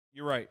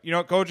You're right. You know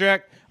what,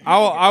 Kojak?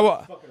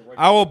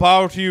 I will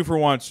bow to you for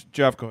once.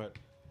 Jeff, go ahead.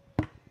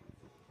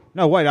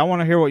 No, wait. I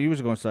want to hear what you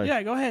was going to say.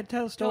 Yeah, go ahead.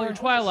 Tell the Tell story. your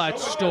Twilight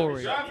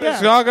story.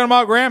 It's talking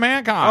about Graham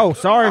Hancock. Oh,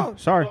 sorry.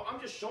 Sorry. Well, I'm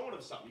just showing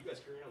him something. You guys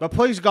carry on. But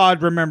please,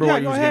 God, remember Yeah,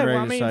 what you go was ahead. getting Well,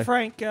 I ready to mean, say.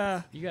 Frank.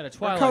 You got a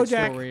Twilight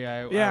Kojak. story.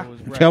 Yeah. I was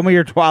ready. Tell me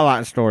your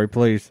Twilight story,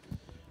 please.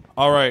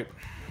 All right.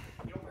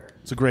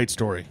 It's a great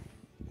story.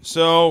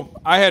 So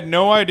I had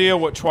no idea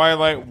what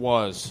Twilight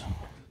was.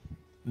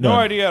 No None.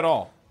 idea at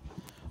all.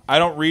 I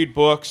don't read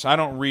books. I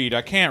don't read.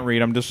 I can't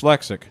read. I'm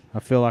dyslexic.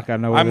 I feel like I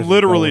know. Where this I'm is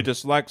literally going.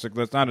 dyslexic.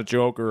 That's not a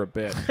joke or a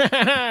bit.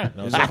 That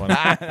was funny.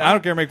 I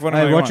don't care. Make fun of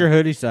Hey, me. what's your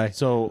hoodie say?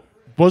 So,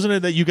 wasn't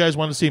it that you guys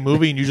wanted to see a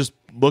movie and you just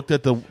looked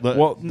at the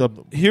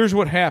Here's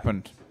what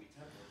happened.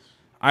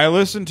 I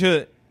listened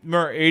to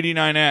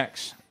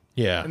 89X,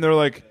 yeah. and they're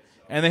like,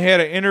 and they had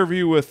an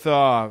interview with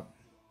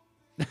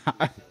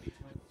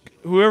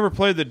whoever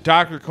played the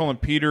doctor, calling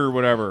Peter or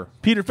whatever.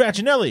 Peter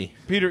Facinelli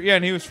Peter, yeah,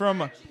 and he was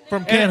from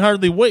Can't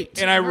Hardly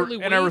Wait. And I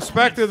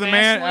respected the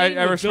man.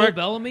 I respect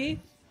Bill Bellamy.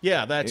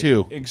 Yeah, that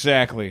too.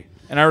 Exactly.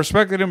 And I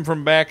respected him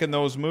from back in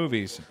those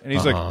movies. And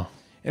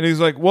he's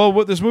like, well,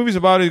 what this movie's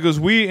about, he goes,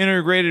 we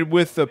integrated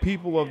with the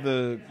people of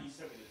the.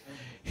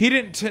 He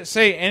didn't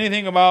say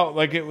anything about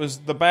like it was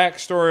the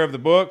backstory of the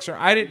books, or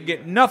I didn't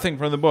get nothing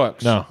from the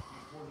books. No.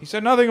 He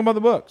said nothing about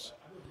the books.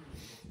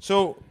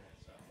 So,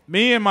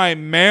 me and my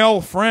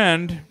male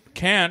friend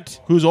Kent,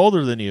 Who's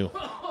older than you?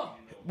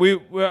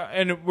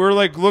 we're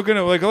like looking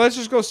at like let's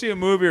just go see a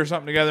movie or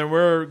something together. And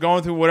we're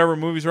going through whatever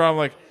movies are on. I'm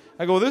like,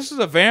 I go, this is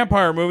a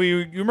vampire movie. You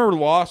remember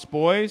Lost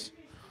Boys?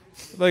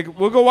 Like,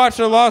 we'll go watch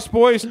a Lost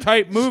Boys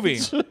type movie.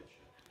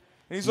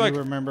 And he's like, You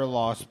remember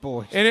Lost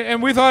Boys?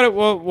 and we thought,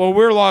 well,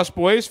 we're Lost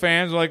Boys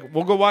fans. Like,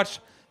 we'll go watch.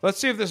 Let's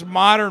see if this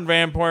modern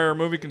vampire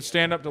movie can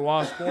stand up to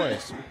Lost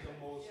Boys.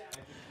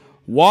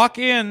 Walk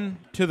in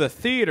to the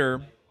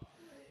theater.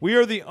 We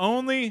are the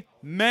only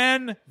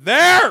men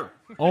there.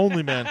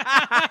 Only men.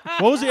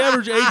 What was the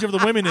average age of the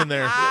women in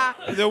there?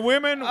 The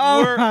women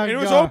Oh were. my It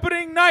was God.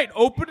 opening night.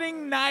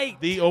 Opening night.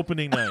 The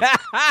opening night.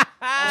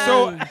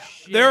 So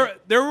there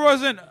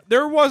was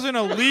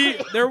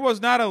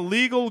not a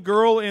legal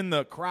girl in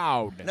the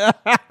crowd.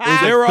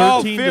 They were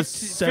all 13 to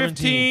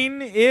 17.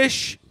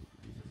 15-ish.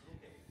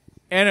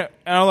 And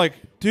I'm like,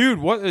 dude,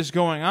 what is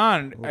going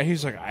on? And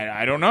he's like,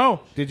 I don't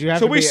know. Did you have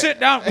So to we be- sit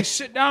down. We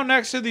sit down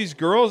next to these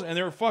girls, and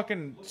they were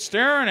fucking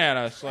staring at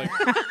us, like,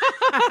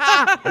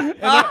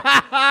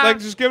 like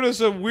just giving us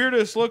the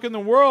weirdest look in the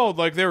world.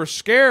 Like they were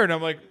scared.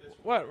 I'm like,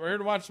 what? We're here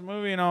to watch the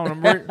movie, you know?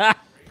 And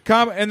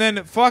and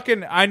then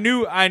fucking, I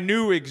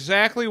knew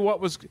exactly what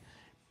was.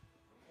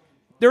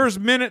 There was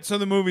minutes of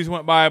the movies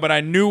went by, but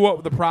I knew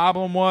what the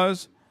problem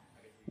was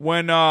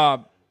when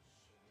Robert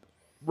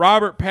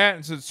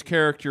Pattinson's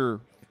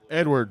character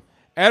Edward.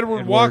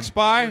 Edward walks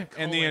by,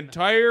 and the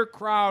entire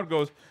crowd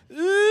goes.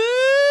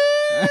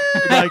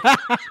 Like,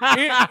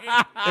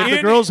 if the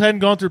girls hadn't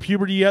gone through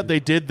puberty yet, they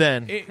did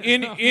then.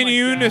 in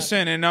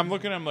unison, and I'm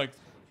looking at him like,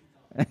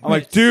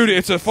 dude,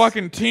 it's a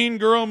fucking teen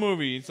girl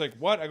movie. It's like,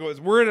 what? I go,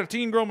 we're at a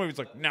teen girl movie. It's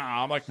like,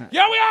 nah. I'm like,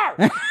 yeah, we are.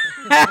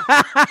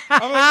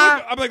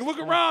 I'm like, look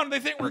around. They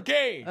think we're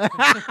gay. Did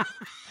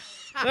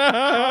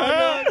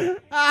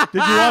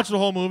you watch the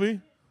whole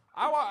movie?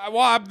 Well,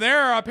 I'm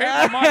there. I paid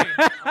my money.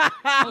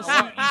 Oh,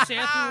 so you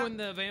sat through when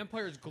the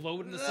vampires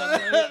glowed in the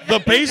sunlight? The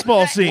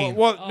baseball scene.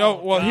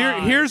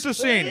 Here's the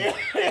scene.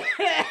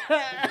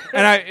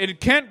 And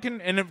Kent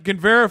can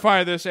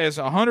verify this as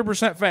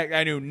 100% fact.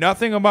 I knew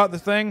nothing about the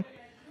thing.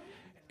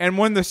 And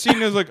when the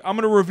scene is like, I'm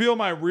going to reveal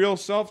my real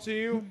self to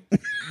you,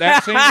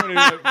 that scene, when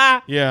he's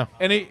like, Yeah.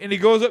 and he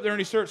goes up there and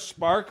he starts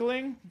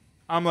sparkling.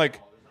 I'm like,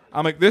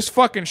 this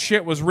fucking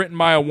shit was written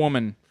by a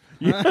woman.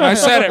 I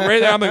said it right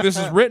there. I'm like, this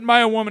is written by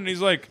a woman. And he's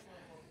like,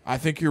 I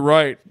think you're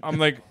right. I'm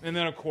like, and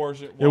then of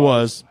course it was. It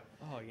was.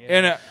 Oh, yeah.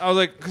 And I was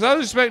like, because I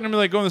was expecting him to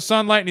like go in the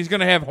sunlight and he's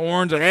gonna have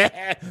horns. Like,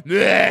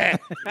 and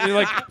he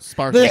like,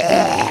 Sparkles.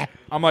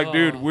 I'm like,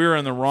 dude, we're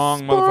in the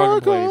wrong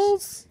motherfucking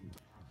place.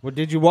 Well,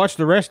 did you watch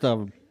the rest of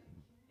them?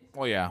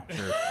 Well, yeah,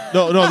 sure.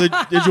 No.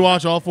 Did you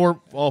watch all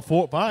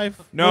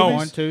five? No,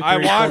 One, two, I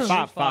three, watched.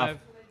 four, five.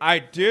 I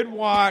did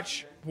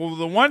watch. Well,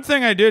 the one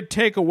thing I did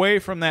take away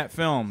from that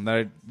film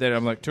that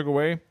I'm like took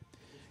away,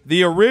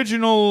 the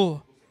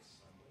original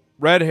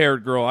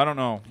red-haired girl. I don't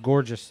know.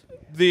 Gorgeous.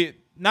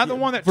 Not the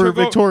one that For took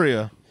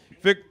Victoria.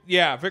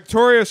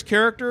 Victoria's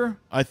character.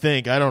 I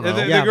think. I don't know.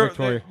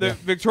 Victoria.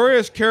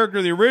 Victoria's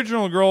character, the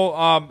original girl,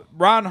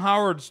 Ron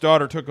Howard's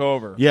daughter took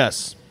over.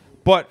 Yes.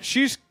 But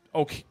she's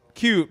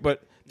cute.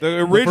 But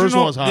the first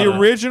one was hotter.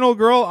 original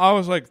girl, I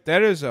was like,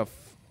 that is a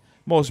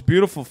most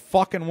beautiful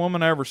fucking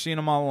woman I ever seen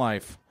in my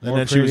life. And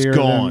then she was prettier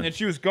gone. And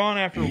she was gone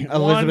after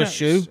Elizabeth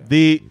Shue?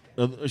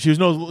 She was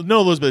no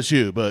Elizabeth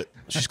Shue, but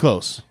she's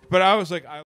close. But I was like,